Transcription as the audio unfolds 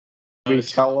Should we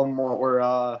tell them what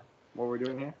we're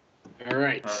doing here? All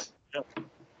right.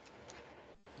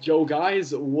 Yo,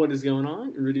 guys, what is going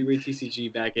on? RudyWade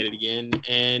TCG back at it again,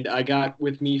 and I got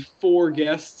with me 4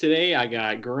 guests today. I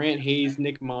got Grant Hayes,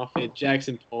 Nick MOFFITT,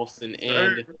 Jackson Paulson,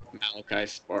 and MALACHI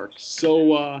SPARKS.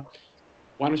 So,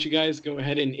 why don't you guys go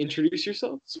ahead and introduce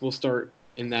yourselves? We'll start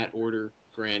in that order: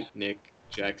 Grant, Nick,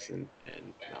 Jackson,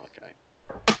 and MALACHI.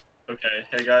 Okay,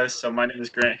 hey guys. So my name is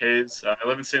Grant Hayes. I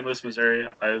live in St. Louis, Missouri.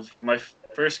 My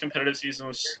first competitive season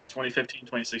was 2015,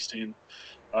 2016.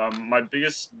 My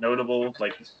biggest notable,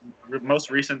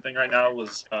 most recent thing right now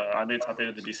was I made top 8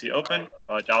 at the DC Open.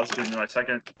 Dallas is going to be my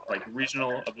second,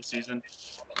 regional of the season.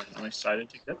 I'm excited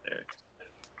to get there.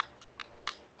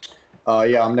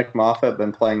 Yeah, I'm Nick MOFFITT.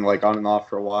 Been playing on and off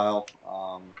for a while.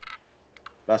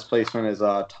 Best placement is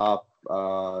top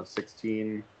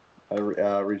 16 at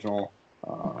regional.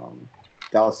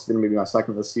 Dallas is going to be my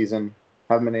second this season.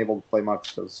 Haven't been able to play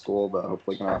much because of school, but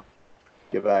hopefully gonna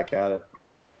get back at it.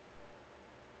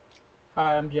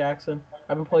 Hi, I'm Jackson.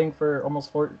 I've been playing for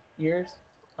almost 4 years.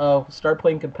 Started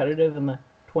playing competitive in the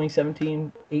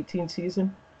 2017-18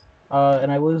 season,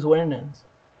 and I lose when it ends.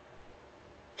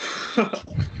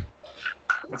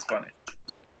 That's funny.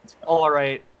 All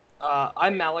right.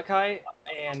 I'm MALACHI,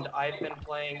 and I've been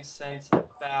playing since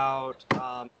about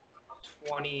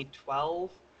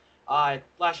 2012.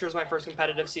 Last year was my first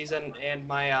competitive season, and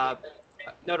my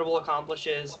notable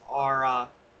accomplishes are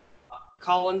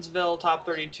Collinsville top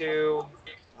 32,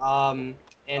 and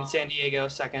San Diego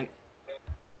second.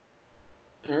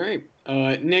 All right.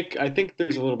 Nick, I think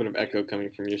there's a little bit of echo coming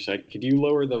from your side. Could you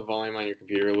lower the volume on your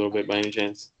computer a little bit by any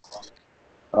chance?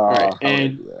 All right.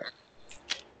 And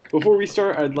before we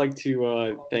start, I'd like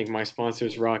to thank my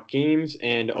sponsors, ROC Games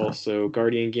and also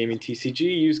Guardian Gaming TCG.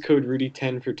 Use code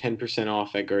Rudy10 for 10%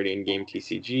 off at Guardian Game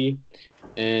TCG.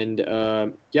 And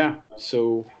yeah,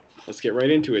 so let's get right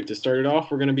into it. To start it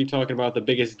off, we're going to be talking about the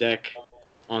biggest deck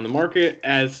on the market,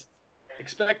 as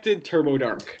expected, Turbo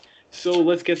Dark. So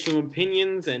let's get some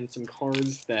opinions and some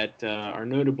cards that are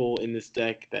notable in this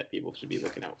deck that people should be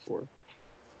looking out for.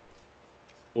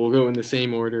 We'll go in the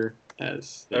same order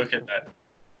as...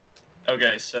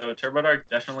 Okay, so Turbo Dark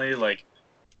definitely is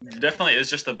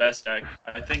just the best deck.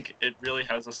 I think it really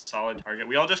has a solid target.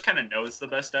 We all just kind of know it's the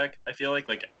best deck. I feel like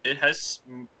it has...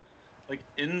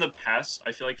 in the past,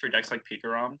 I feel like for decks like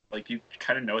Pikarom, you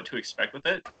kind of know what to expect with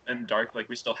it. And Dark,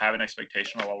 we still have an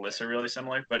expectation, while lists are really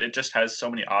similar, but it just has so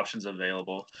many options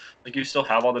available. You still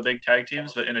have all the big tag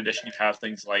teams, but in addition, you have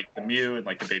things like the Mew and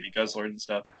the Baby Guzzlord and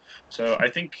stuff. So I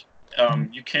think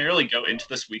you can't really go into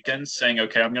this weekend saying,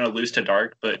 okay, I'm going to lose to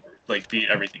Dark, but beat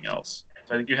everything else.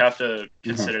 So I think you have to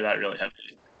consider that really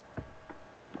heavily.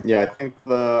 Yeah, I think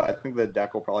the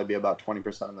deck will probably be about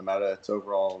 20% in the meta. It's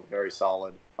overall very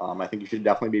solid. I think you should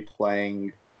definitely be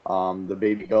playing the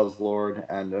Baby Guzzlord,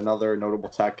 and another notable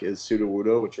tech is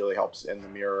Sudowoodo, which really helps in the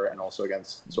mirror and also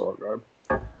against Zorgarb.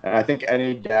 And I think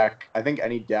any deck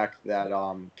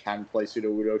that can play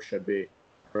Sudowoodo should be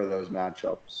for those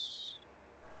matchups.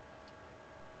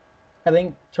 I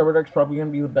think Turbo Dark's probably going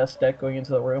to be the best deck going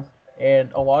into the room,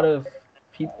 and a lot of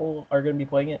people are going to be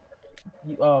playing it.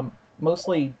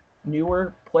 Mostly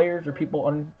newer players or people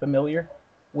unfamiliar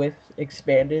with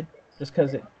Expanded, just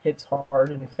because it hits hard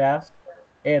and fast,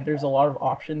 and there's a lot of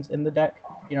options in the deck.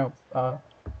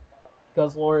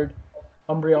 Guzzlord,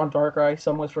 Umbreon Darkrai,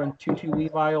 some was run 2/2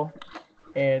 Weavile,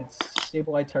 and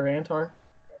Sableye Tyranitar,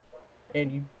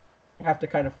 and you have to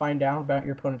kind of find out about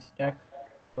your opponent's deck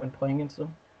when playing against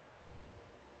them.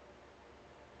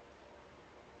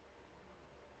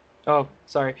 Oh,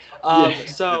 sorry.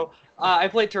 So I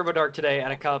played Turbo Dark today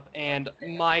at a cup, and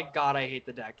my god, I hate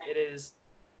the deck. It is...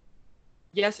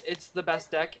 Yes, it's the best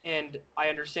deck, and I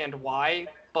understand why,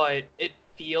 but it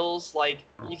feels like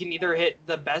you can either hit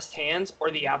the best hands or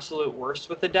the absolute worst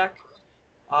with the deck.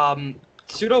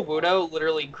 Sudowoodo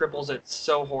literally cripples it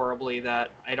so horribly that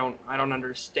I don't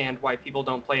understand why people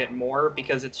don't play it more,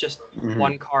 because it's just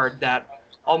one card that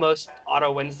almost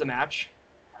auto wins the match.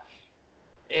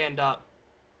 And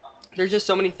there's just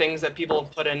so many things that people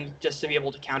have put in just to be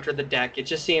able to counter the deck. It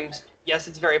just seems, yes,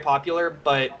 it's very popular,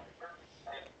 but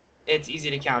it's easy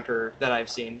to counter that I've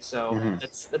seen. So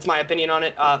that's my opinion on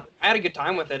it. I had a good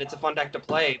time with it. It's a fun deck to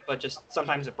play, but just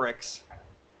sometimes it bricks.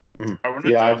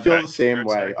 Yeah, I feel the same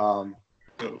way.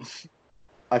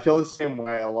 I feel the same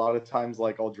way. A lot of times,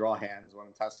 I'll draw hands when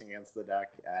I'm testing against the deck,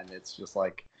 and it's just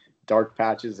dark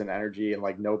patches and energy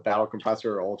and no battle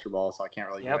compressor or ultra ball, so I can't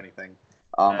really do anything.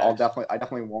 I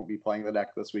definitely won't be playing the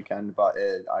deck this weekend, but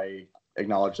I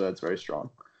acknowledge that it's very strong.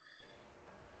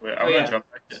 Wait, I want to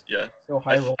jump back. Yeah. So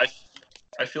high roll.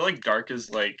 I I feel like Dark is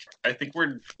like, I think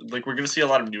we're gonna see a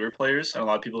lot of newer players and a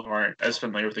lot of people who aren't as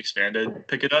familiar with Expanded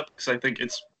pick it up, because I think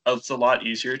it's a lot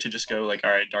easier to just go like, all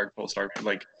right, Dark, Pulse, Dark,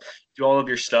 like do all of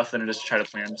your stuff than it is to try to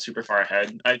plan super far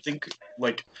ahead. I think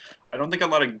like, I don't think a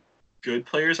lot of good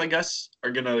players, I guess, are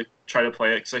gonna try to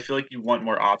play it, because I feel like you want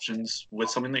more options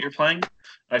with something that you're playing.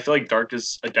 I feel like Dark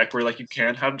is a deck where like you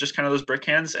can have just kind of those brick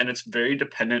hands, and it's very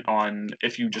dependent on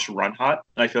if you just run hot.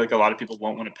 And I feel like a lot of people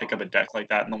won't want to pick up a deck like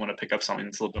that, and they'll want to pick up something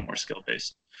that's a little bit more skill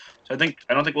based. So I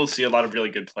don't think we'll see a lot of really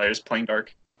good players playing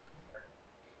Dark.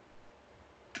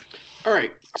 All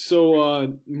right,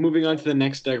 so moving on to the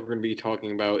next deck we're going to be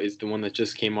talking about is the one that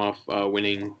just came off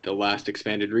winning the last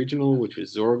expanded regional, which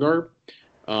was Zorogarb.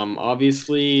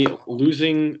 Obviously,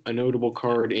 losing a notable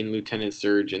card in Lieutenant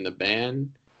Surge in the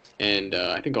ban, and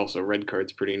I think also red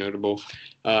card's pretty notable.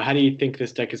 How do you think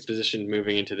this deck is positioned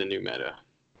moving into the new meta?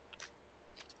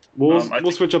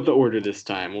 We'll switch up the order this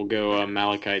time. We'll go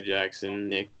MALACHI, Jackson,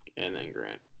 Nick, and then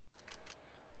Grant.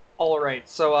 All right,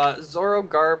 so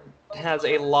Zorogarb has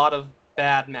a lot of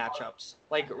bad matchups,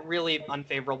 like really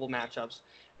unfavorable matchups,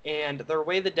 and the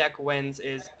way the deck wins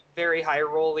is very high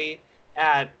rolly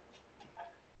at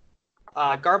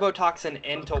Garbotoxin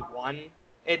into 1,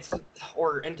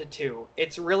 or into 2.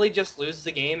 It's really just lose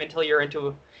the game until you're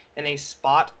in a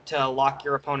spot to lock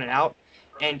your opponent out.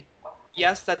 And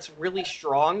yes, that's really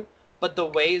strong, but the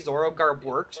way Zorogarb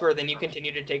works, where then you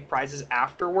continue to take prizes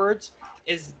afterwards,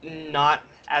 is not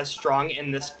as strong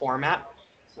in this format.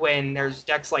 When there's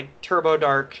decks like Turbo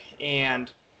Dark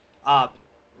and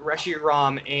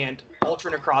Reshiram and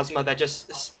Ultra Necrozma that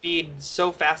just speed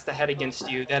so fast ahead against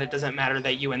you that it doesn't matter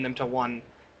that you win them to 1,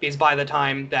 because by the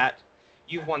time that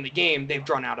you've won the game, they've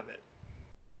drawn out of it.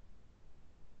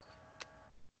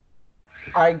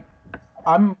 I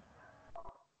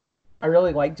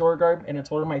really like Zorogarb, and it's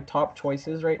one of my top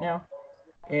choices right now.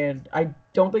 And I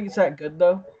don't think it's that good,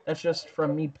 though. That's just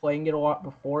from me playing it a lot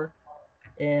before.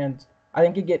 And I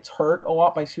think it gets hurt a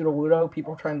lot by Sudowoodo,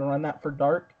 people trying to run that for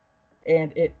Dark.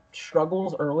 And it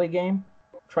struggles early game,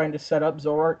 trying to set up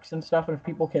Zoroarks and stuff. And if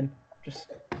people can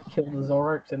just kill the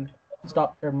Zoroarks and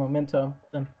stop their momentum,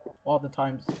 then all the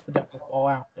times the deck will fall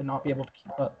out and not be able to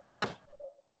keep up.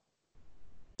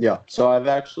 Yeah, so I've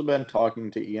actually been talking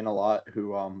to Ian a lot, who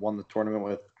won the tournament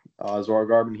with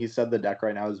Zorogarb, and he said the deck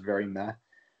right now is very meh.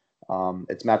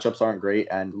 Its matchups aren't great,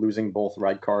 and losing both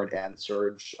Red Card and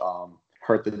Surge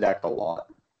hurt the deck a lot.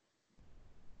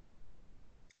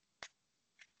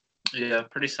 Yeah,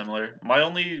 pretty similar. My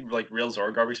only like real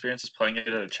Zorogarb experience is playing it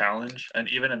at a challenge, and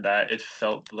even in that, it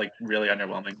felt like really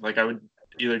underwhelming. Like I would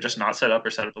either just not set up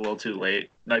or set up a little too late,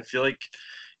 and I feel like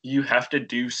you have to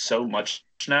do so much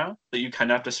now that you kind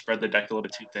of have to spread the deck a little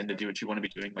bit too thin to do what you want to be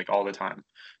doing like all the time.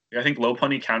 I think low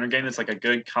pony counter game is like a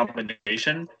good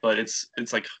combination, but it's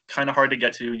like kind of hard to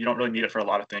get to. You don't really need it for a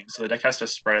lot of things, so the deck has to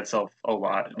spread itself a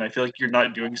lot, and I feel like you're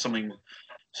not doing something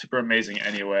super amazing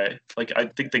anyway. Like I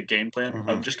think the game plan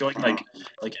of just going like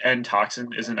end Toxin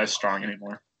isn't as strong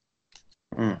anymore.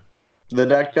 The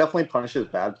deck definitely punishes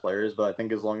bad players, but I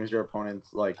think as long as your opponent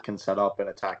like can set up and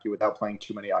attack you without playing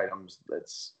too many items,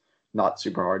 it's not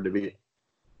super hard to beat.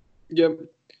 Yep.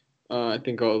 I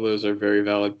think all of those are very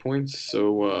valid points.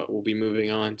 So we'll be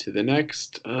moving on to the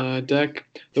next deck,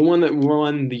 the one that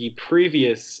won the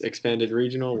previous expanded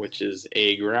regional, which is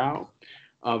Agrau.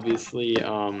 Obviously,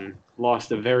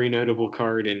 lost a very notable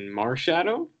card in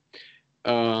Marshadow.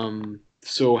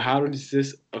 So how does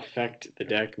this affect the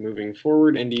deck moving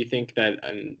forward? And do you think that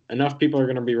enough people are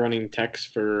going to be running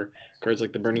text for cards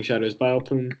like the Burning Shadows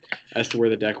Bioplume as to where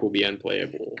the deck will be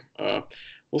unplayable?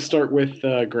 We'll start with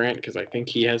Grant, because I think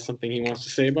he has something he wants to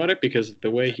say about it because of the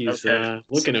way he's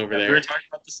looking over there. We were talking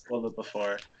about this a little bit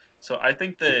before. So I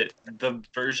think that the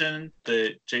version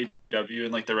that JW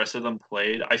and like the rest of them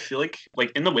played, I feel like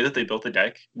in the way that they built the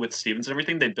deck with Stevens and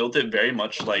everything, they built it very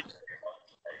much like.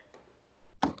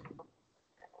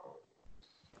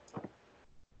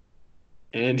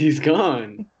 And he's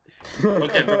gone.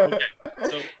 Okay.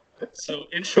 So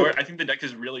in short, I think the deck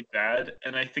is really bad,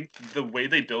 and I think the way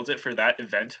they built it for that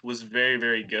event was very,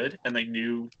 very good, and they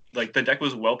knew like the deck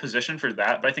was well positioned for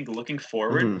that. But I think looking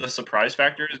forward, the surprise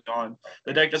factor is gone.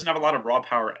 The deck doesn't have a lot of raw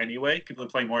power anyway. People are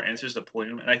playing more Answers to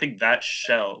Plume, and I think that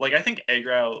shell, like I think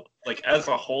Agrau, like as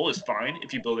a whole, is fine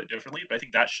if you build it differently, but I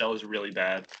think that shell is really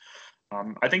bad.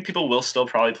 I think people will still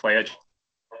probably play it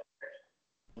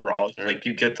raw. Like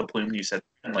you get the Plume, you said,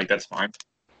 and like that's fine.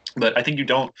 But I think you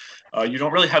don't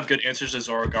really have good answers to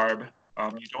Zorogarb.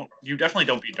 You definitely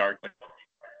don't beat Dark.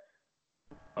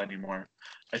 anymore.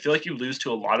 I feel like you lose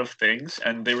to a lot of things,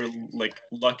 and they were like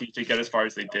lucky to get as far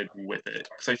as they did with it.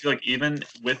 Because I feel like even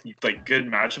with like good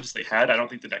matchups they had, I don't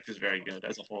think the deck is very good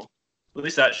as a whole. At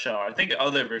least that shell. I think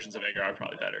other versions of Aggro are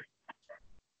probably better.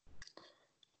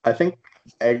 I think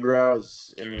Aggro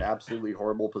is in an absolutely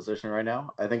horrible position right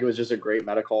now. I think it was just a great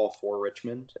meta call for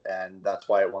Richmond, and that's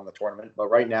why it won the tournament. But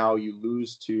right now, you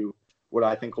lose to what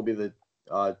I think will be the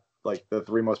like the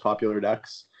three most popular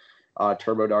decks: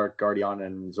 Turbo Dark, Guardian,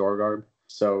 and Zorgarb.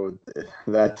 So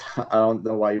that I don't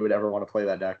know why you would ever want to play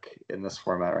that deck in this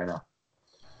format right now.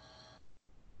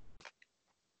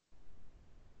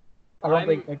 I don't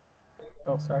think.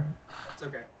 Oh, sorry. It's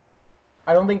okay.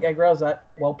 I don't think Aggro is that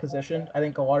well positioned. I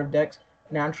think a lot of decks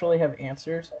naturally have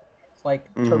answers. It's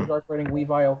like Turbo Dark running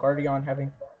Weavile, Guardian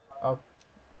having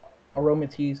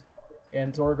Aromatisse,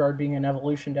 and Zorgarb being an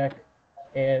evolution deck,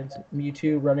 and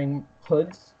Mewtwo running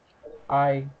Hoods.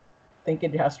 I think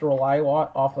it has to rely a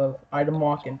lot off of item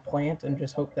walk and plant and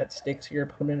just hope that sticks your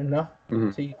opponent enough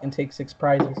so you can take 6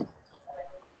 prizes.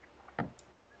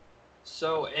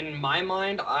 So in my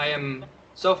mind,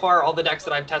 so far all the decks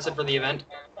that I've tested for the event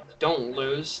don't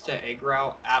lose to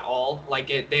Aggro at all. Like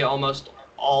they almost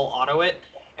all auto it,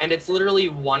 and it's literally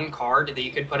one card that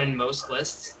you could put in most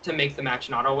lists to make the match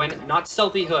an auto win. Not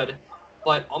Stealthy Hood,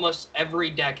 but almost every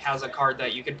deck has a card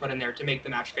that you could put in there to make the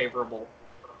match favorable.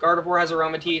 Gardevoir has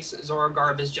Aromatisse,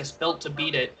 Zorgarb is just built to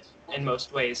beat it in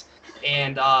most ways,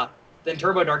 and then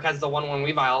Turbo Dark has the 1/1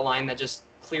 Weavile line that just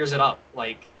clears it up.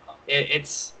 Like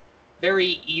it's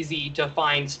very easy to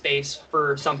find space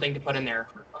for something to put in there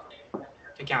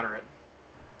to counter it.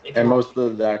 And most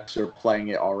of the decks are playing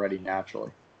it already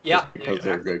naturally. Yeah, because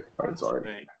they're good cards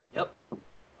already. Yep.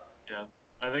 Yeah.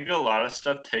 I think a lot of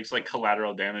stuff takes like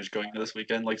collateral damage going into this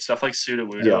weekend. Like stuff like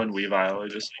Sudowoodo and Weavile are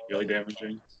just like, really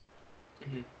damaging.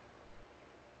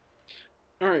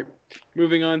 All right,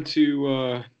 moving on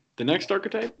to the next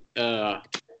archetype.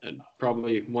 And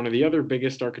probably one of the other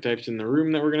biggest archetypes in the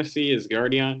room that we're going to see is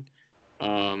Guardian.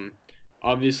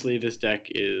 Obviously, this deck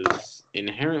is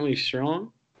inherently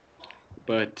strong,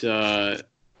 but a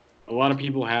lot of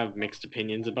people have mixed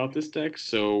opinions about this deck,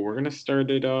 so we're going to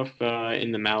start it off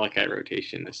in the MALACHI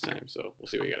rotation this time, so we'll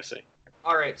see what you got to say.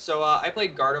 All right, so I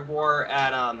played Gardevoir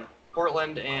at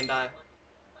Portland, and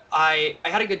I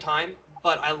had a good time,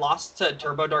 but I lost to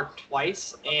Turbo Dark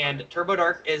twice, and Turbo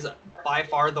Dark is by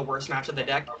far the worst match of the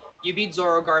deck. You beat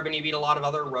Zorgarb and you beat a lot of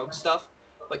other rogue stuff,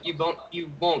 but you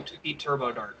won't beat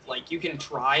Turbo Dark. Like, you can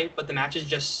try, but the match is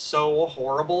just so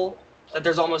horrible that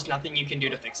there's almost nothing you can do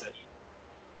to fix it.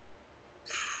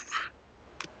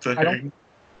 I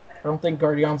don't think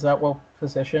Guardian's that well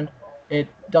positioned. It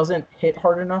doesn't hit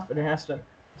hard enough, and it has to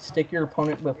stick your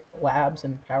opponent with labs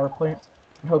and power plants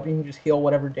and hope you can just heal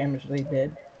whatever damage they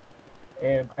did.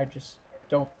 And I just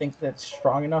don't think that's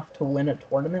strong enough to win a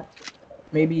tournament.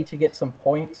 Maybe to get some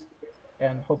points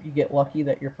and hope you get lucky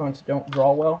that your opponents don't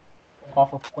draw well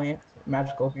off of plants,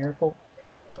 magical miracle.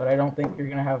 But I don't think you're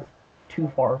going to have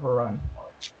too far of a run.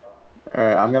 All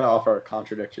right, I'm going to offer a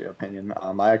contradictory opinion.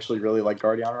 I actually really like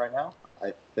Guardian right now.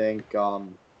 I think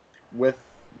with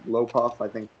low puff, I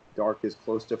think Dark is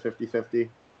close to 50-50,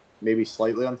 maybe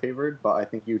slightly unfavored, but I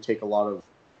think you take a lot of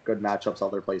good matchups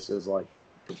other places like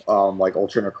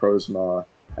Ultra Necrozma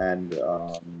and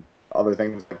other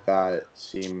things like that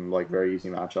seem like very easy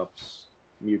matchups.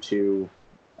 Mewtwo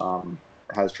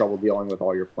has trouble dealing with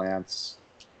all your plants,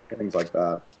 things like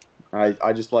that.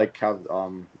 I just like how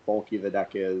bulky the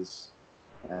deck is,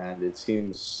 and it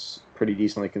seems pretty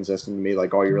decently consistent to me.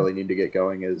 Like, all you really need to get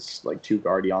going is like 2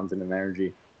 Guardians and an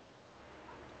energy.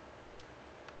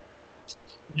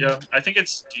 Yeah, I think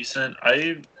it's decent.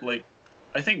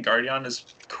 I think Guardian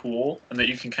is cool and that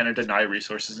you can kind of deny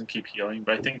resources and keep healing,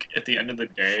 but I think at the end of the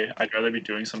day, I'd rather be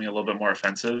doing something a little bit more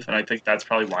offensive, and I think that's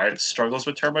probably why it struggles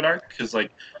with Turbo Dark, because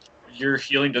like your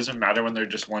healing doesn't matter when they're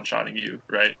just one-shotting you,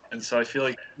 right? And so I feel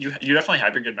like you definitely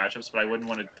have your good matchups, but I wouldn't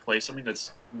want to play something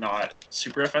that's not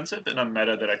super offensive in a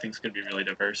meta that I think is going to be really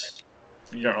diverse.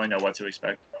 You don't really know what to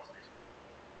expect.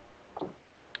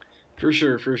 For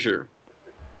sure.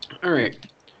 All right.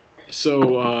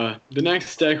 So the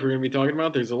next deck we're going to be talking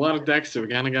about, there's a lot of decks, so we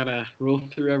kind of got to roll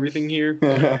through everything here,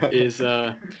 is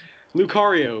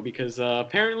Lucario, because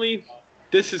apparently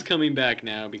this is coming back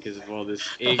now because of all this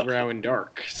Aggro and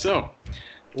Dark. So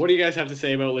what do you guys have to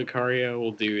say about Lucario?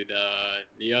 We'll do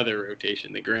the other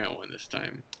rotation, the Grant one this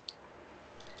time.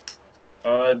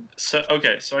 So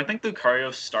I think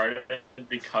Lucario started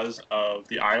because of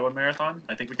the Iowa Marathon.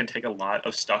 I think we can take a lot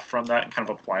of stuff from that and kind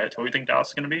of apply it to what we think Dallas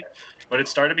is going to be. But it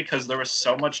started because there was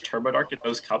so much Turbo Dark in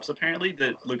those cups apparently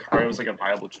that Lucario was like a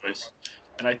viable choice.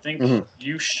 And I think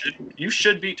you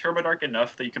should beat Turbo Dark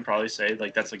enough that you can probably say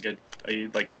like that's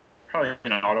probably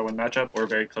an auto win matchup or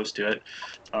very close to it.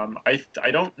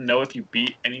 I don't know if you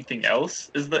beat anything else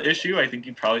is the issue. I think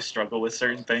you probably struggle with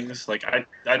certain things. Like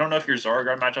I don't know if your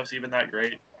Zoroark matchup's even that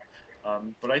great.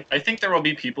 But I think there will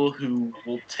be people who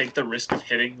will take the risk of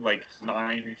hitting like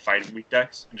 9 fighting weak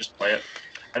decks and just play it.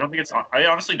 I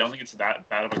honestly don't think it's that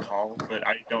bad of a call, but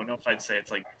I don't know if I'd say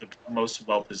it's like the most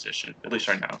well positioned, at least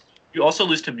right now. You also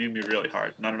lose to Mew Mew really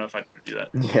hard, and I don't know if I'd do that.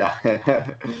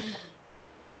 Yeah.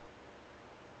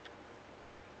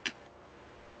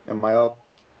 Am I up?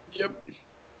 Yep.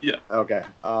 Yeah. Okay.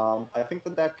 I think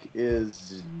the deck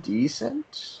is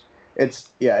decent.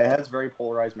 It has very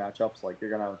polarized matchups. Like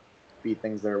you're gonna beat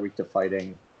things that are weak to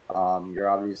fighting. You're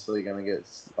obviously gonna get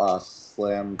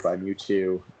slammed by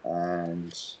Mewtwo,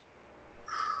 and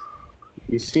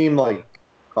you seem like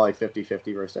probably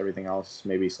 50-50 versus everything else,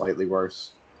 maybe slightly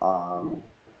worse.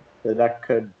 The deck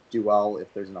could do well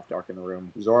if there's enough dark in the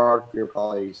room. Zoroark, you're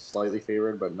probably slightly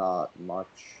favored, but not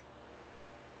much.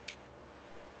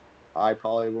 I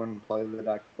probably wouldn't play the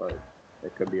deck, but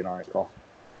it could be an alright call.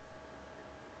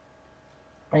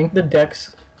 I think the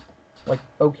deck's like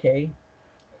okay.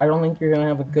 I don't think you're gonna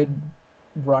have a good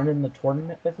run in the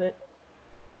tournament with it.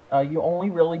 You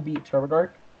only really beat Turbo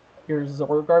Dark. Your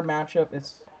Zoroark matchup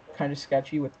is kind of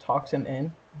sketchy with Toxin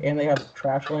in, and they have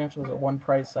Trash Lance as a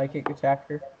 1-price psychic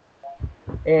attacker.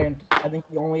 And I think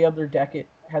the only other deck it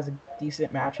has a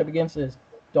decent matchup against is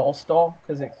Dullstall,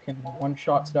 because it can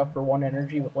one-shot stuff for 1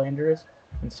 energy with Landorus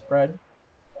and spread.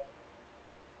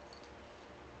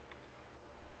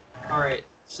 Alright,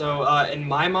 so in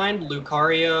my mind,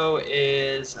 Lucario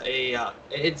is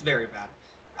it's very bad.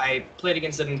 I played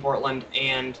against it in Portland,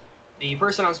 and the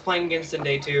person I was playing against in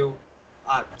day 2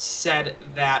 said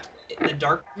that the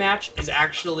dark match is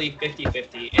actually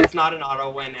 50-50. It's not an auto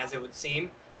win as it would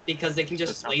seem, because they can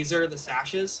just laser the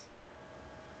sashes.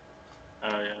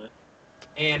 Oh, yeah.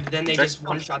 And then they just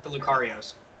one-shot the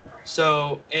Lucarios.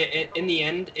 So in the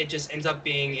end, it just ends up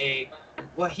being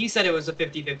he said it was a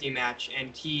 50-50 match,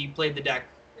 and he played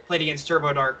against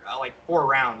Turbo Dark like 4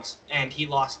 rounds, and he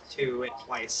lost to it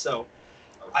twice. So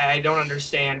I don't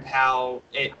understand how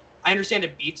I understand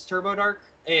it beats Turbo Dark.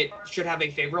 It should have a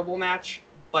favorable match,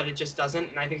 but it just doesn't,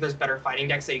 and I think there's better fighting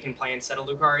decks that you can play instead of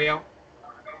Lucario.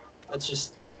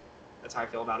 That's how I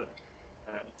feel about it.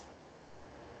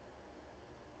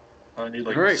 I need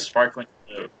like sparkling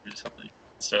or something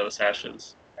instead of the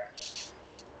sashes.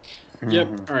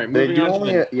 Yep. All right. They do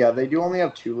only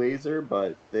have 2 laser,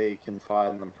 but they can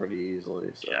find them pretty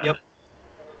easily. So. Yep.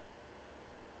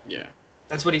 Yeah.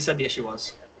 That's what he said the issue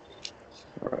was.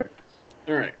 All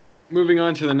right. Moving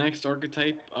on to the next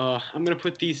archetype. I'm gonna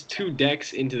put these 2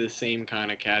 decks into the same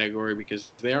kind of category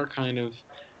because they are kind of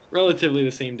relatively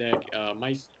the same deck.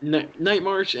 Night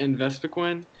March and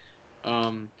Vespiquen.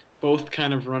 Both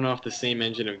kind of run off the same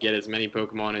engine of get as many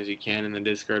Pokemon as you can in the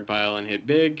discard pile and hit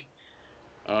big.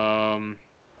 Do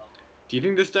you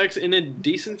think this deck's in a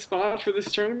decent spot for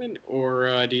this tournament,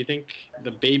 or do you think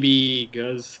the Baby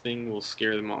Guzz thing will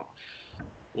scare them off?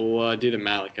 We'll do the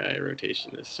Malachi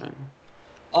rotation this time.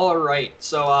 All right,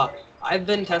 so I've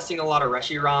been testing a lot of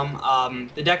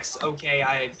Reshiram. The deck's okay.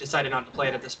 I decided not to play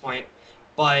it at this point,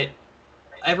 but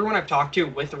everyone I've talked to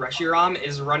with Reshiram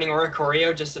is running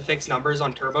Oricorio just to fix numbers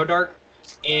on Turbo Dark,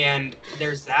 and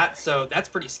there's that, so that's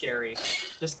pretty scary.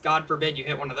 Just God forbid you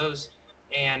hit one of those.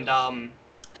 And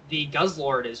the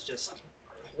Guzzlord is just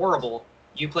horrible.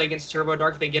 You play against Turbo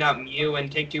Dark, they get out Mew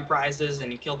and take 2 prizes,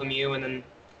 and you kill the Mew, and then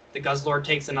the Guzzlord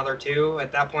takes another 2.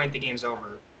 At that point, the game's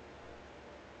over.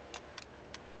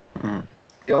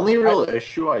 The only real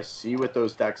issue I see with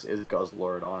those decks is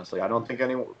Guzzlord. Honestly, I don't think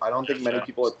many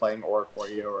people are playing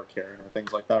Oricorio or Karen or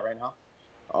things like that right now.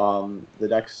 The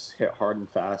decks hit hard and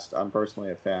fast. I'm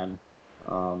personally a fan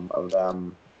of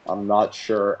them. I'm not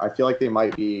sure. I feel like they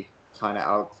might be kind of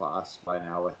outclassed by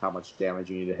now with how much damage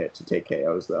you need to hit to take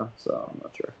KOs, though. So I'm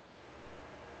not sure.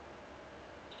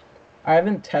 I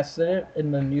haven't tested it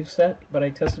in the new set, but I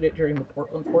tested it during the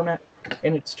Portland format,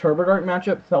 and its Turbo Dark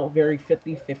matchup felt very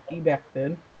 50-50 back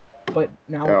then. But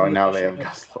now now they have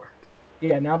Guzzlord.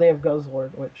 Yeah, now they have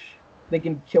Guzzlord, which they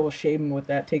can kill a Shaman with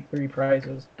that, take 3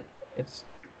 prizes. It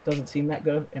doesn't seem that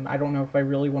good, and I don't know if I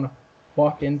really want to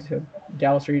walk into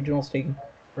Dallas Regionals taking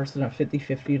versus a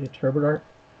 50-50 to Turbo Dark.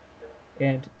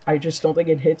 And I just don't think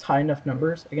it hits high enough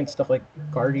numbers against stuff like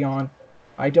Guardian.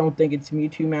 I don't think its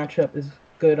Mewtwo matchup is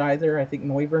good either. I think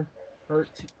Noivern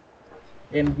hurt,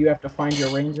 and you have to find your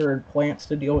Ranger and plants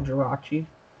to deal with Jirachi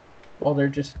while they're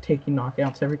just taking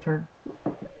knockouts every turn.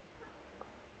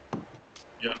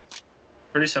 Yeah.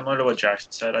 Pretty similar to what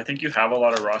Jackson said. I think you have a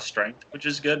lot of raw strength, which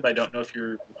is good, but I don't know if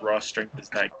your raw strength is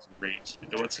that great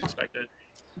into what's expected.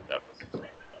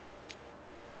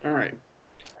 All right.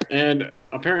 And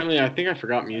apparently, I think I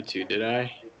forgot Mewtwo, did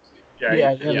I?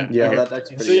 Yeah. Okay. That deck's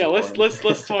pretty So yeah, important.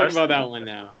 let's talk about that one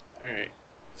now. All right.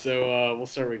 So we'll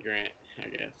start with Grant, I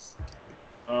guess.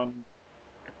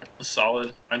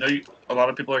 Solid. I know a lot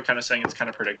of people are kind of saying it's kind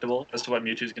of predictable as to what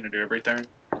Mewtwo's going to do every turn,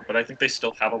 but I think they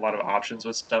still have a lot of options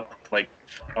with stuff like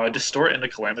Distort into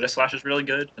Calamitous Slash is really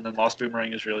good, and then Lost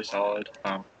Boomerang is really solid.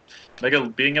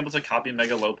 Being able to copy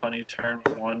Mega Low Punny turn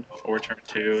 1 or turn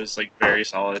 2 is like very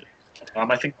solid.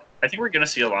 I think we're gonna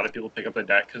see a lot of people pick up the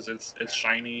deck because it's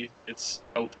shiny. It's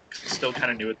still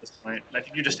kind of new at this point. I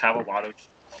think you just have a lot of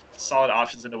solid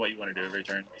options into what you want to do every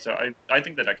turn. So I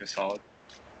think the deck is solid.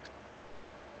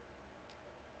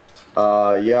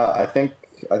 Yeah, I think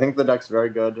the deck's very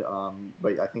good.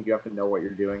 But I think you have to know what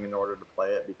you're doing in order to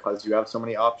play it because you have so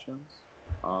many options.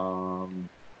 So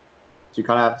you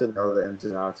kind of have to know the ins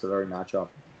and outs of every matchup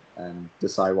and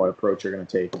decide what approach you're going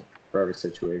to take for every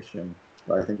situation.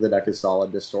 But I think the deck is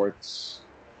solid. Distort's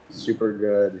super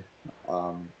good.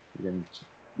 You can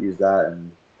use that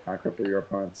and kind of cripple your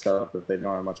opponent's setup if they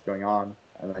don't have much going on.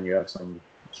 And then you have some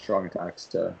strong attacks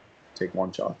to take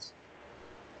one-shots.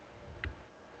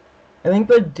 I think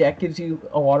the deck gives you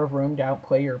a lot of room to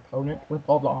outplay your opponent with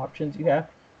all the options you have.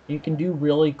 You can do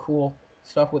really cool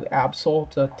stuff with Absol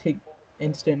to take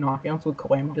instant knockouts with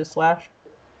Calamitous Slash.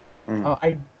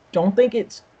 I don't think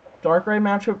its Darkrai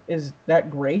matchup is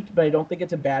that great, but I don't think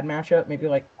it's a bad matchup. Maybe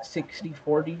like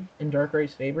 60-40 in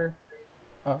Darkrai's favor.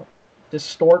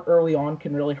 Distort early on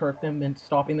can really hurt them and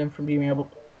stopping them from being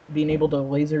able to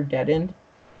laser dead end.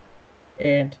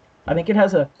 And I think it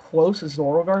has a close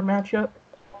Zoroguard matchup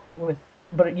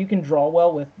but you can draw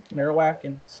well with Marowak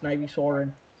and Snivysaur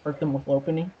and hurt them with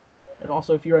Lopunny. And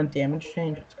also, if you're on damage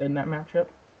change, it's good in that matchup.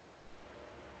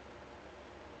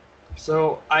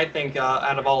 So I think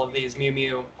out of all of these, Mew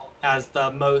Mew has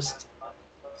the most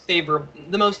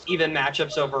even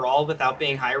matchups overall without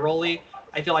being high rolly.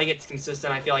 I feel like it's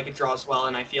consistent. I feel like it draws well,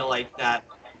 and I feel like that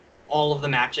all of the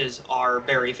matches are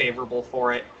very favorable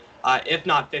for it, if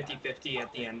not 50-50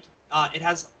 at the end. It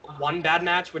has one bad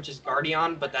match, which is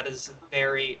Guardian, but that is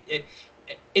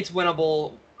it's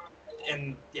winnable,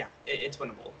 and yeah, it's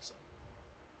winnable. So.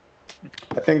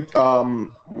 I think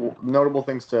notable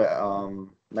things to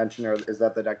mention is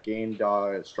that the deck gained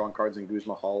strong cards in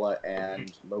Guzma Hala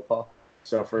and Lopa.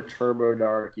 So for Turbo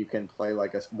Dark, you can play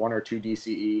like a 1 or 2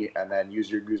 DCE and then use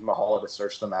your Guzma Hala to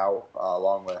search them out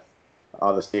along with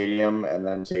the stadium, and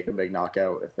then take a big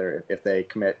knockout if they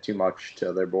commit too much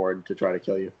to their board to try to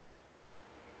kill you.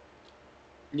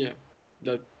 Yeah,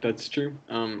 that's true.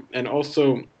 And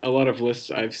also, a lot of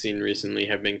lists I've seen recently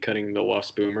have been cutting the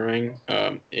Lost Boomerang.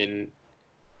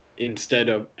 Instead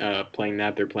of playing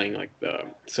that, they're playing like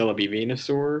the Celebi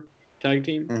Venusaur tag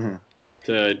team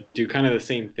to do kind of the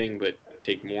same thing, but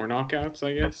take more knockouts,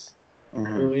 I guess,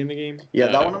 early in the game. Yeah,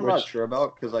 that one I'm not sure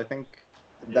about because I think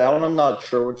that one I'm not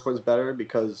sure which was better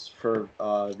because for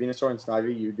Venusaur and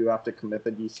Snivy, you do have to commit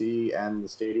the DC and the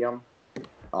stadium,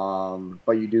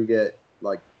 but you do get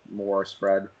like more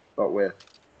spread. But with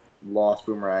Lost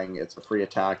Boomerang, it's a free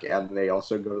attack, and they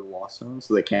also go to the Lost Zone,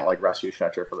 so they can't like rescue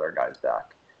Stretcher for their guys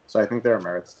back. So I think there are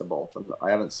merits to both. I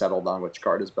haven't settled on which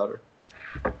card is better.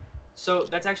 So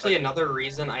that's actually another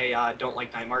reason I don't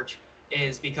like Night March,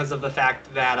 is because of the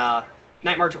fact that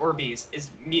Night March Orbeez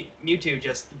is Mewtwo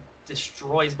just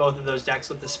destroys both of those decks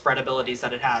with the spread abilities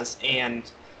that it has,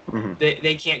 and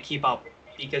they can't keep up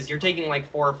because you're taking like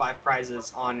 4 or 5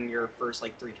 prizes on your first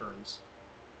like 3 turns.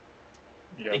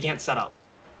 Yeah. They can't set up.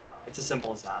 It's as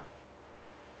simple as that.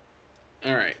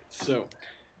 All right, so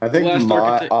I think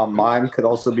Mime could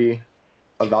also be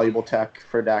a valuable tech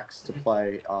for decks to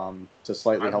play to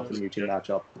slightly help the Mewtwo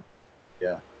matchup.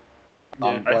 Yeah.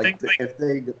 I think if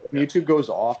Mewtwo goes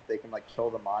off, they can like kill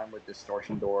the Mime with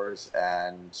Distortion Doors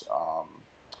and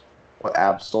with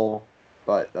Absol,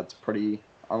 but that's pretty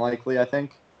unlikely, I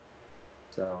think.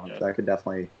 So that could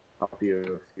definitely help you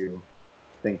if you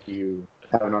think you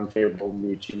have an unfavorable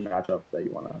Mewtwo matchup that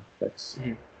you want to fix.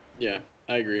 Yeah,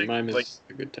 I agree. Mime is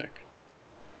a good tech.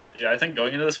 Yeah, I think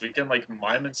going into this weekend, like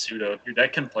Mime and Pseudo, if your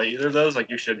deck can play either of those, like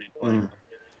you should be playing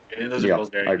them. Those are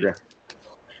both very I agree.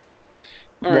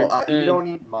 You don't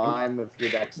need Mime if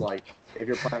your deck's like, if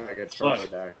you're playing like a Charlie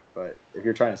deck, but if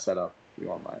you're trying to set up, you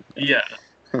want Mime. Yeah.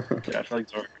 I feel like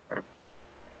Zoro.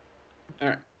 All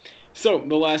right. So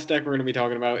the last deck we're going to be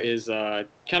talking about is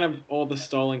kind of all the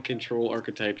stall and control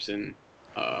archetypes in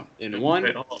one.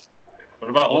 Wait, hold on. What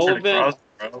about All alternate of them? cross,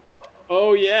 bro?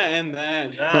 Oh yeah, and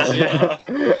that.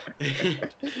 Yeah.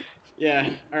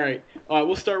 Yeah. All right.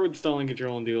 We'll start with stall and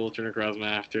control and do alternate Necrozma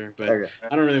after. But Okay.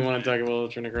 I don't really want to talk about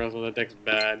alternate Necrozma. That deck's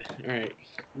bad. All right.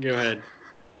 Go ahead.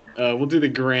 We'll do the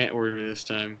Grant order this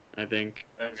time, I think.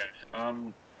 Okay.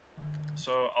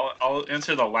 So I'll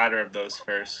answer the latter of those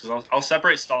first, because I'll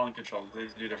separate stall and control. They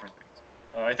do different things.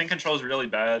 I think control is really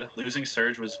bad. Losing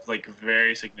Surge was like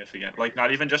very significant. Like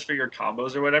not even just for your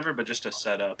combos or whatever, but just to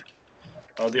set up.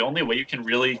 The only way you can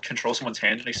really control someone's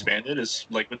hand and expand it is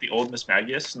like with the old Miss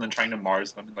Magius and then trying to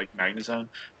Mars them in like Magnezone.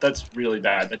 That's really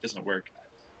bad. That doesn't work.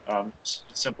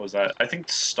 Simple as that. I think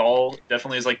stall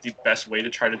definitely is like the best way to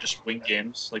try to just win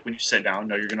games. Like when you sit down,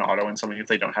 know you're going to auto win something if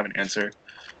they don't have an answer.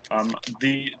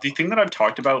 The thing that I've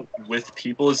talked about with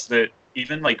people is that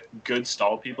even like good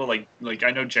stall people, like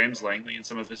I know James Langley and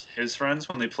some of his friends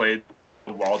when they played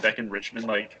the wall deck in Richmond,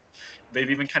 like they've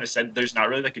even kind of said there's not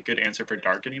really like a good answer for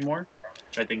dark anymore,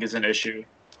 which I think is an issue.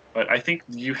 But I think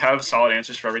you have solid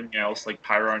answers for everything else. Like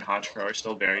Pyro and Honchkrow are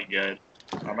still very good.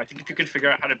 I think if you can figure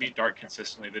out how to beat dark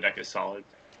consistently, the deck is solid.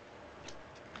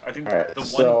 I think Alright, the one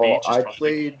so beach is I probably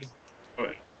played.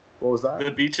 What was that?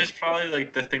 the beach is probably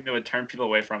like the thing that would turn people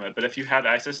away from it. But if you have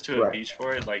access to a Right. beach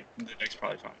for it, like the deck's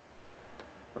probably fine.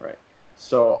 Right.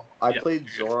 So I Yeah. played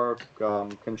Zork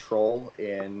Control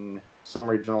in some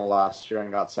regional last year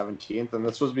and got 17th, and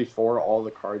this was before all the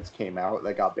cards came out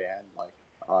that got banned, like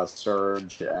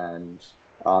Surge and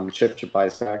Chip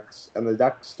Bisex, and the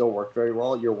deck still worked very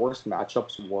well. Your worst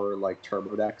matchups were like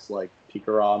turbo decks like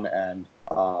Pikarom and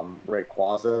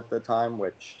Rayquaza at the time,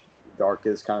 which Dark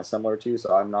is kind of similar to,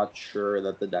 so I'm not sure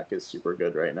that the deck is super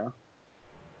good right now.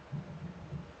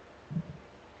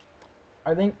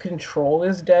 I think control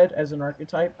is dead as an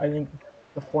archetype. I think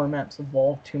the format's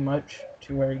evolved too much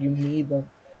to where you need the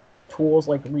tools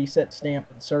like Reset Stamp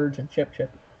and Surge and Chip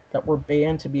that were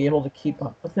banned to be able to keep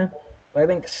up with them. But I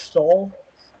think stall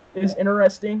is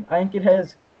interesting. I think it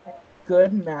has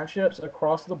good matchups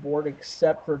across the board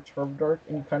except for Turbo Dark,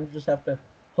 and you kind of just have to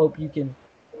hope you can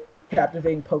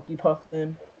captivate and Pokepuff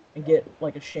them and get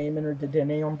like a Shaman or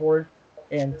Dedenne on board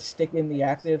and stick in the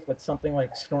active with something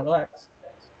like Snorlax.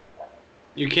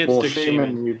 You can't Well, stick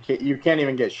Shaman, you can't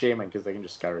even get Shaman because they can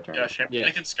just Sky Return. Yeah, Shaman, Yeah.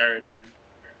 they can scare it.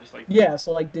 Just like Yeah,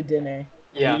 so like Dedenne.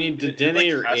 Yeah. You need It Dedenne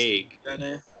like or has Egg.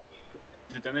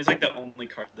 Dedenne's like the only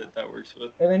card that works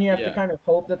with. And then you have Yeah. to kind of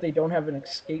hope that they don't have an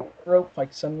escape rope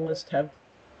like Sunlist have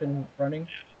been running.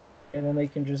 And then they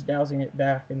can just dowsing it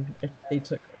back and if they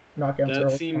took knockouts That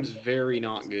early. seems very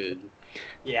not good.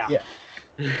 Yeah. Yeah.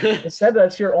 Instead,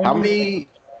 that's your only. How many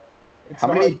It's how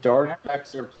not many like- dark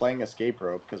decks are playing Escape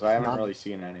Rope? Because I haven't None. really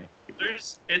seen any.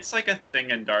 It's like a thing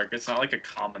in dark. It's not like a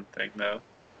common thing though.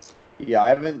 Yeah, I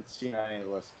haven't seen any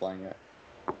lists playing it.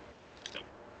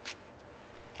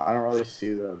 I don't really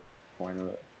see the point of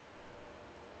it.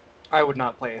 I would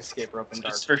not play Escape Rope in It's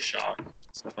Dark. just for shock,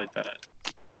 stuff like that.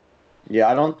 Yeah,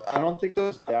 I don't think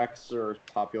those decks are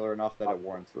popular enough that it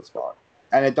warrants the spot,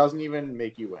 and it doesn't even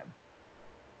make you win.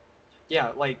 Yeah,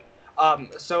 like,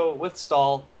 so with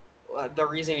stall, the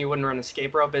reason you wouldn't run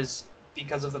Escape Rope is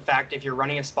because of the fact if you're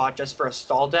running a spot just for a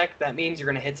stall deck, that means you're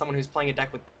going to hit someone who's playing a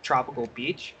deck with Tropical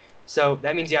Beach. So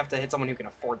that means you have to hit someone who can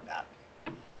afford that.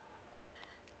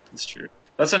 It's true.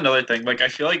 That's another thing. Like I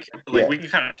feel like Yeah. we can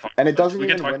kind of talk. And it doesn't we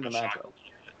can even talk win the about Shock matchup. a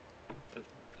little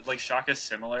bit. Like Shock is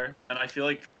similar, and I feel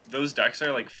like those decks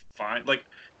are like fine. Like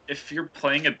if you're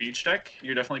playing a beach deck,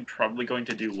 you're definitely probably going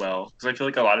to do well because I feel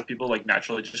like a lot of people like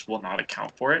naturally just will not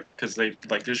account for it because they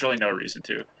like there's really no reason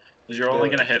to. Because you're only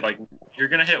gonna hit you're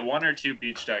gonna hit one or two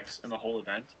beach decks in the whole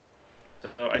event. So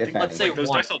I If think Let's say like, those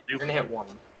one. decks will do. You're going to hit one.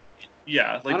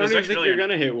 Yeah, like I those don't even decks think really you're are.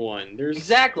 gonna hit one. There's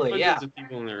Exactly, hundreds yeah. of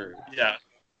people in there. Yeah,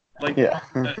 like Yeah.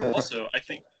 also I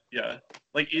think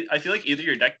I feel like either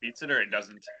your deck beats it or it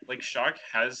doesn't. Like Shock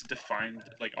has defined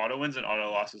like auto wins and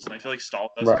auto losses, and I feel like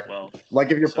Stall does Right. as well.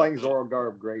 Like if you're So- playing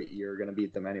Zorogarb, great, you're gonna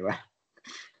beat them anyway.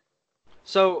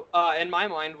 So, in my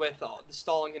mind, with the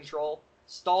stall and control,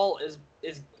 stall is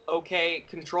okay,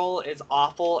 control is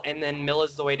awful, and then mill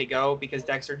is the way to go because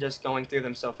decks are just going through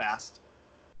them so fast.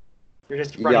 You're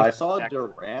just running. Yeah, I saw a decks.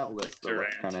 Durant list that looked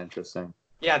Durant. kind of interesting.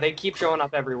 Yeah, they keep showing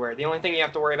up everywhere. The only thing you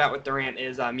have to worry about with Durant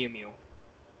is Mew Mew.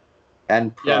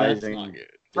 And Yeah, that's prizing. not good.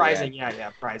 Prizing,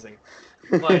 yeah, prizing.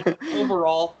 But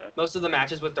overall, most of the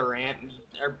matches with Durant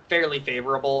are fairly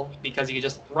favorable because you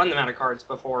just run them out of cards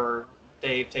before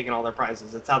they've taken all their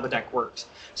prizes. That's how the deck works.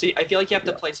 So I feel like you have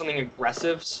to Yeah. play something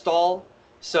aggressive stall.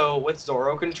 So with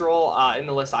Zoro control, in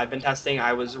the list I've been testing,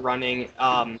 I was running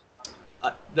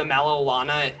the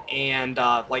Malolana and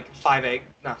like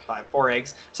 4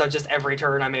 eggs. So just every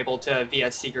turn I'm able to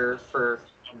VS Seeker for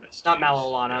not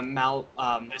Malolana,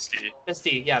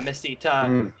 Misty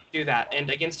to do that. And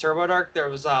against Turbo Dark, there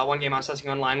was one game I was testing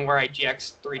online where I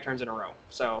GX 3 turns in a row.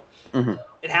 So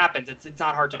it happens. It's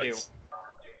not hard to do.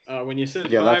 When you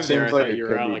said 5 there, I thought you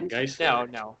were Alec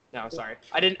Geisler. No, sorry.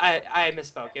 I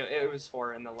misspoke. It was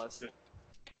 4 in the list.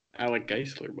 Alec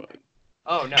Geisler, bud.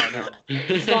 Oh, no.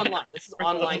 This is online. This is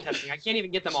online testing. I can't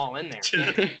even get them all in there.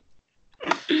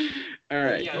 All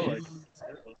right.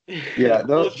 Yeah,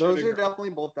 those are definitely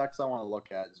both decks I want to look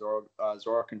at.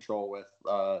 Zoro Control with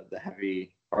the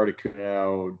heavy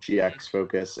Articuno, GX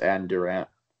Focus, and Durant.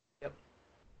 Yep.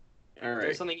 All right.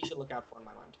 There's something you should look out for in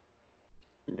my mind.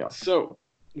 Yeah. So,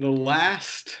 the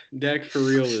last deck for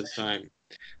real this time.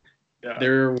 Yeah.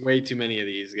 There are way too many of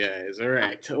these guys. All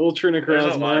right. Ultra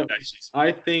Necrozma,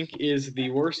 I think, is the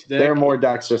worst deck. There are more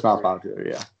decks, just not popular,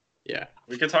 yeah. Yeah.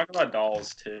 We could talk about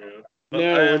dolls, too. But,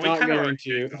 no, we're not going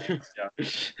to.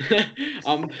 Yeah.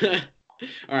 All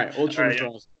right, Ultra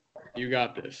Necrozma. You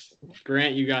got this.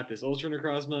 Grant, you got this. Ultra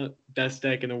Necrozma, best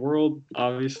deck in the world,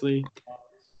 obviously.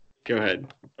 Go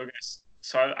ahead. Okay,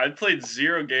 so I played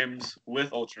 0 games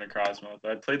with Ultra Necrozma,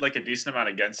 but I played like a decent amount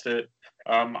against it.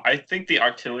 I think the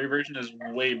Octillery version is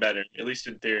way better, at least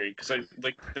in theory, because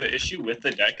like the issue with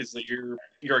the deck is that you're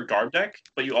a Garb deck,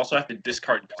 but you also have to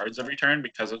discard cards every turn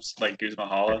because of like Guzma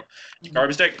Hala.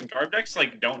 Garb decks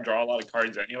like don't draw a lot of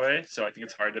cards anyway, so I think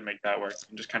it's hard to make that work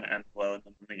and just kind of end low in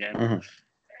the game. I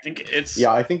think it's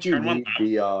I think you need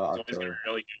the Octillery.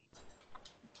 Really good.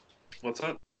 What's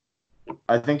up?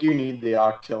 I think you need the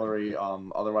Octillery.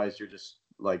 Otherwise, you're just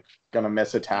like gonna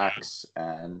miss attacks,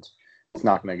 and it's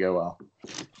not gonna go well.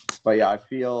 But yeah, I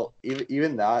feel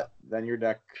even that, then your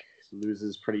deck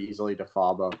loses pretty easily to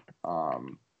Faba,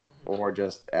 or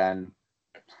just N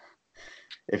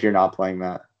if you're not playing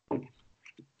that. I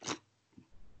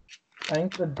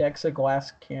think the deck's a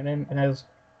glass cannon and has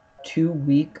too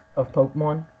weak of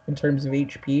Pokemon in terms of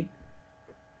HP.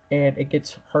 And it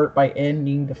gets hurt by N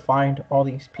needing to find all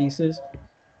these pieces.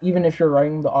 Even if you're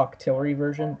running the Octillery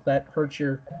version, that hurts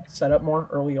your setup more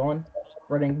early on,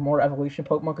 running more evolution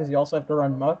Pokemon, because you also have to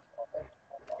run Muck.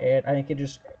 And I think it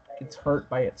just gets hurt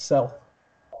by itself.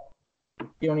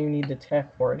 You don't even need the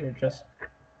tech for it, it just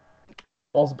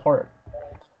falls apart.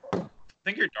 I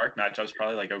think your Dark matchup's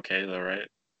probably like okay though, right?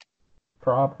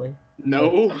 Probably.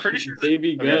 No, I'm pretty sure.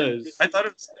 Baby Guz. I thought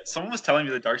someone was telling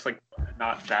me the Dark's like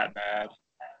not that bad.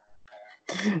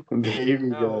 Baby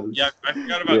Guz. Yeah, I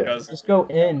forgot about Guz. Just go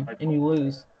in and you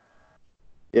lose.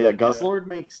 Yeah, Guzzlord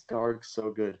makes Dark so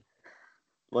good.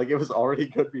 Like it was already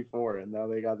good before, and now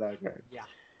they got that card. Yeah.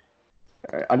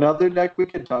 All right. Another deck we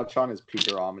could touch on is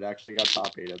Pikarom. It actually got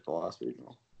top 8 at the last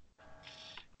regional.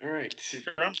 All right.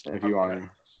 If you want to.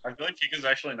 I feel like Pika's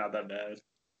actually not that bad.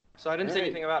 So I didn't say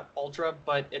anything about Ultra,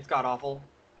 but it's god awful.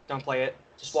 Don't play it.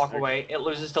 Just walk away. It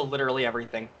loses to literally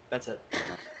everything. That's it.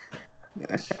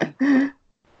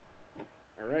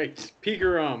 All right,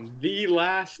 Pikarom, the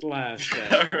last deck.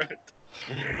 All right.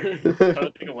 I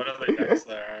don't think of what other decks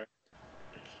there are.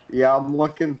 Yeah, I'm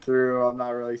looking through. I'm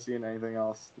not really seeing anything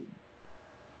else.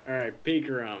 All right,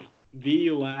 Pikarom, the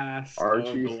last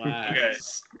Archie. of the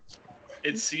last. Okay.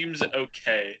 It seems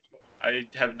okay. I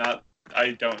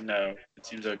don't know. It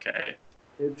seems okay.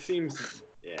 It seems,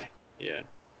 yeah. Yeah,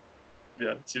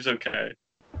 it seems okay.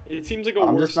 It seems like a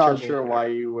I'm worse just not Turbo sure Dark. why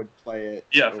you would play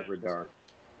it over Dark.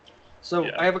 So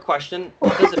Yeah. I have a question.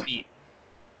 What does it beat?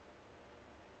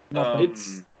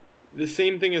 It's the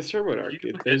same thing as Turbo Dark.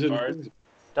 Does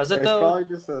Does it It's though? probably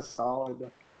just a solid.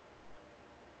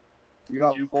 You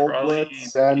got You Full probably-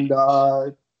 Blitz and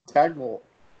Tag Bolt.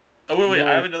 Oh wait, No.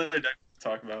 I have another deck to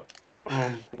talk about.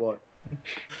 What?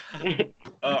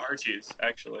 Archie's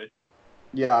actually.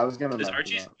 Yeah, I was gonna. Is mention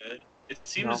Archie's that. good? It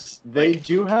seems They like,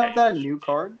 do have okay. that new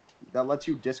card that lets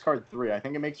you discard 3. I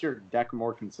think it makes your deck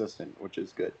more consistent, which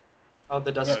is good. Oh,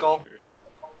 the Dust Oh, Skull? sure.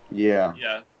 Yeah.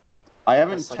 Yeah. I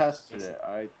haven't That's like- tested it.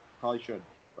 I probably should.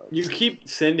 But You keep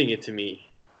sending it to me.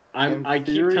 in I keep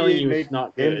theory, telling you it it's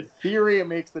not In good. theory, it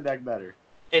makes the deck better.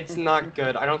 It's not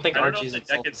good. I don't think I don't know Archie's if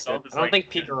the deck itself is itself good. is I don't like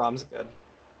think good. Pikarom's good.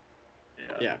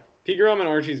 Yeah, Pikarom and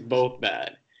Archie's both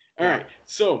bad. All right,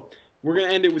 so we're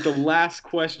gonna end it with the last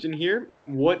question here.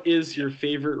 What is your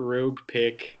favorite rogue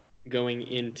pick going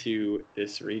into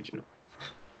this regional?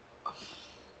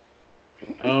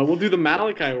 We'll do the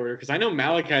Malachi order because I know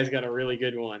Malachi's got a really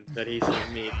good one that he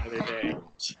sent me the other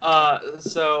day.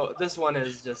 So this one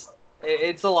is just,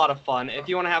 it's a lot of fun. If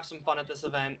you want to have some fun at this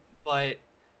event, but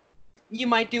you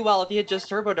might do well if you hit just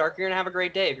Turbo Dark, you're going to have a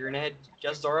great day. If you're going to hit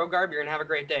just Zoro Garb, you're going to have a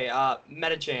great day.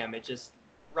 Metacham,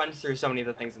 runs through so many of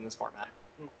the things in this format.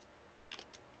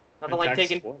 Nothing like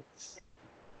taking.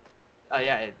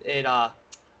 Yeah, it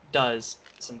does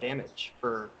some damage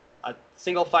for a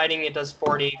single fighting. It does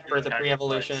 40 for the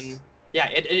pre-evolution. Twice. Yeah,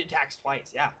 it attacks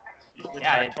twice. Yeah. You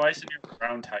attack twice in your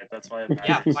ground type. That's why it matters.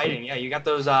 Yeah, fighting. Yeah, you got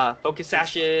those focus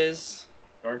sashes.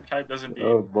 Dark type doesn't beat.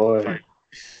 Oh boy. Fight.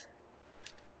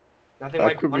 Nothing That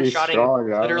like could be one-shotting. strong,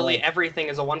 I don't Literally know. everything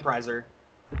is a one-prizer.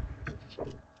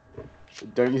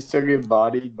 Don't you still get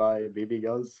bodied by baby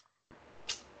gulls?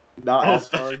 Not as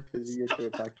hard because you get to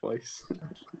attack twice.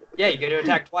 Yeah, you get to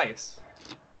attack twice.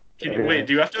 Wait,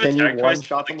 do you have to Can you attack twice?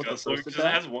 one-shot them with the Because it first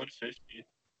has attack?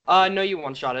 150. No, you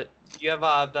one-shot it. You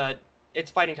have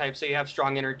it's fighting type, so you have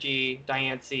strong energy,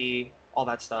 Diancie, all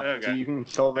that stuff. Okay. So you can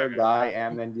kill their guy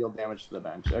and then deal damage to the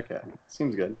bench. Okay,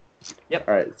 seems good. Yep.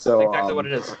 All right, so That's exactly what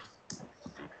it is.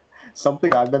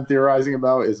 Something I've been theorizing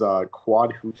about is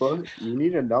quad hoopa. You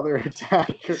need another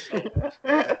attacker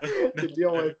to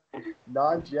deal with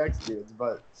non-GX dudes,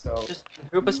 but so Just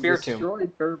Hoopa Spiritomb. destroy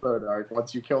Turbo Dark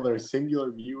once you kill their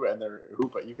singular view and their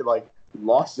hoopa. You could like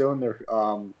lost zone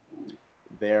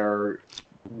their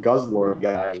Guzzlord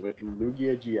guy with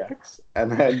Lugia GX,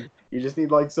 and then you just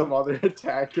need like some other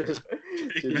attacker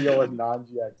to deal with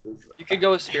non-GXs. You could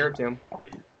go with Spiritomb.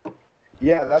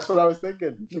 Yeah, that's what I was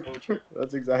thinking.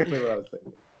 That's exactly what I was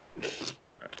thinking.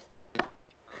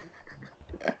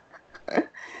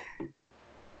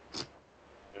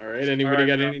 All right. Anybody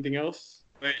got anything else?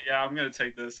 Wait, yeah, I'm gonna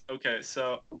take this. Okay,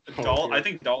 so Oh, Doll, yeah. I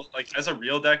think Doll, like as a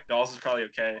real deck, Dolls is probably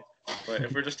okay. But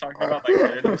if we're just talking about like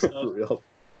random stuff, Real.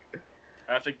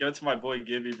 I have to give it to my boy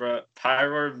Gibby, bro.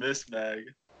 Pyroar Mismag,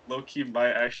 low key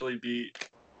might actually be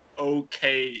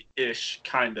okay-ish,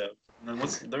 kind of. And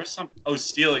then there's some. Oh,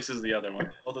 Steelix is the other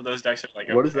one. Both of those decks are like.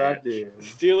 What does okay. that do?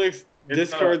 Steelix It's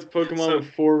discards not- Pokemon so-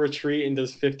 with 4 retreat and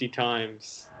does 50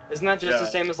 times. Isn't that just Yeah. the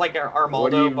same as like our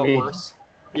What do you Armaldo, but mean? worse?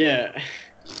 Yeah.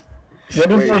 What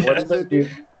does Wait, that what does it do?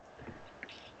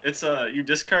 It's you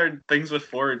discard things with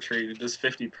 4 retreat. It does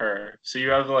 50 per. So you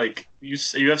have like you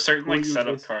have certain What like are you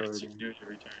setup cards you discarding? can do with your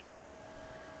return.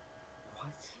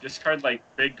 What? Discard like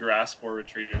big grass 4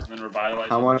 retreaters and then revitalize.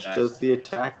 How them much back. does the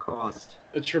attack cost?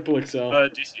 A triple XL.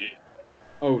 DCE?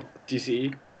 Oh,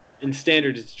 DCE. In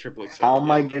standard, it's a triple XL. How am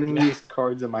I yeah. getting these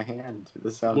cards in my hand?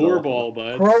 This sounds Lure awful. ball,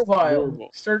 bud. Lure Grovyle.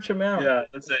 ball. Search them out. Yeah,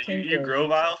 that's it. You Tango. grow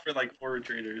vial for like 4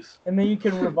 retreaters. And then you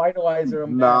can revitalize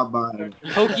them. Not mine.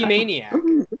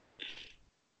 Pokemaniac.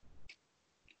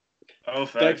 Oh,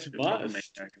 facts. Dex boss.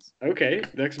 Okay,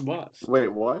 Dex boss. Wait,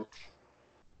 what?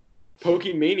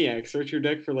 Pokemaniac. Search your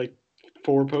deck for like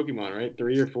 4 Pokemon, right?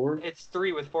 3 or 4? It's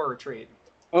 3 with 4 retreat.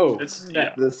 Oh, It's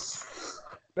that- This.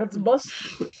 That's bust.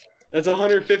 that's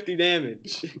 150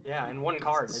 damage. Yeah, and 1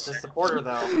 card. It's a supporter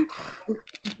though.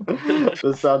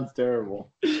 This sounds terrible.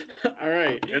 All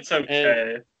right. It's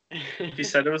okay. He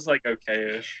said it was like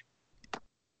okay-ish.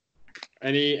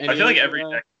 Any I feel like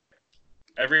other,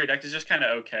 every deck is just kind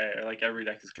of okay, or like every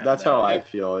deck is kind of. That's how I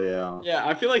feel, yeah. Yeah,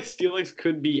 I feel like Steelix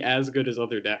could be as good as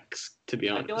other decks, to be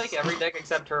I honest. feel like every deck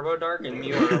except Turbo Dark and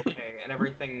Mew are okay, and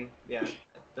everything. Yeah,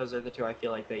 those are the 2 I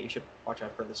feel like that you should watch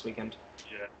out for this weekend.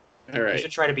 Yeah. All You right.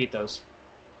 should try to beat those.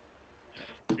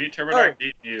 Beat Turbo Dark,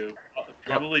 beat Mew.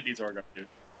 Probably beats Orgo too.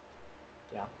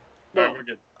 Yeah. Alright, we're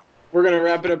good. We're going to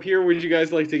wrap it up here. Would you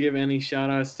guys like to give any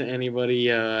shout-outs to anybody?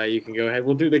 You can go ahead.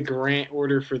 We'll do the grant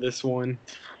order for this one.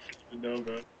 No,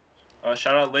 bro.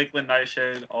 Shout out Lakeland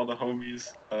Nightshade, all the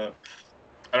homies. I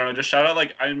don't know, just shout out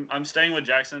like I'm staying with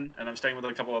Jackson and I'm staying with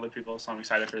a couple other people, so I'm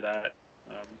excited for that.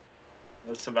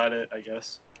 That's about it, I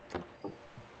guess.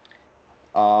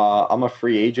 I'm a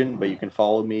free agent, but you can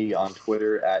follow me on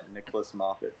Twitter at Nicholas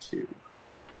Moffett 2.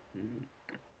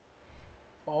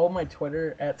 Follow my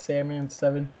Twitter at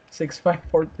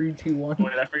Sandman7654321.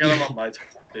 Wait, I forgot about my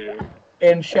Twitter too.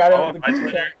 And shout out Oh, the my group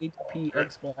Twitter. chat HP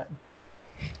Xplat.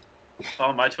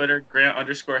 Follow my Twitter,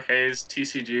 Grant_Hayes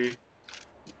TCG.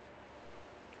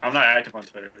 I'm not active on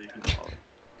Twitter, but you can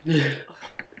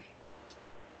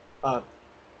follow.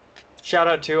 Shout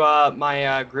out to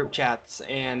my group chats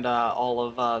and all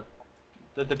of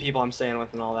the people I'm staying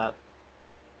with and all that.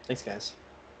 Thanks, guys.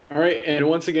 All right, and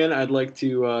once again, I'd like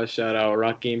to shout out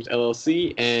ROC Games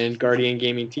LLC and Guardian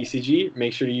Gaming TCG.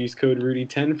 Make sure to use code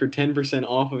Rudy10 for 10%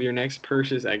 off of your next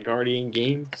purchase at Guardian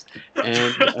Games.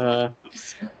 And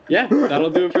yeah, that'll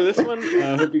do it for this one.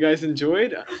 I hope you guys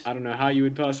enjoyed. I don't know how you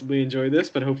would possibly enjoy this,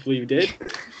 but hopefully you did.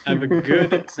 Have a good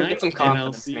night, some and I'll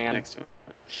confidence, see you man. next time.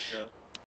 Yeah.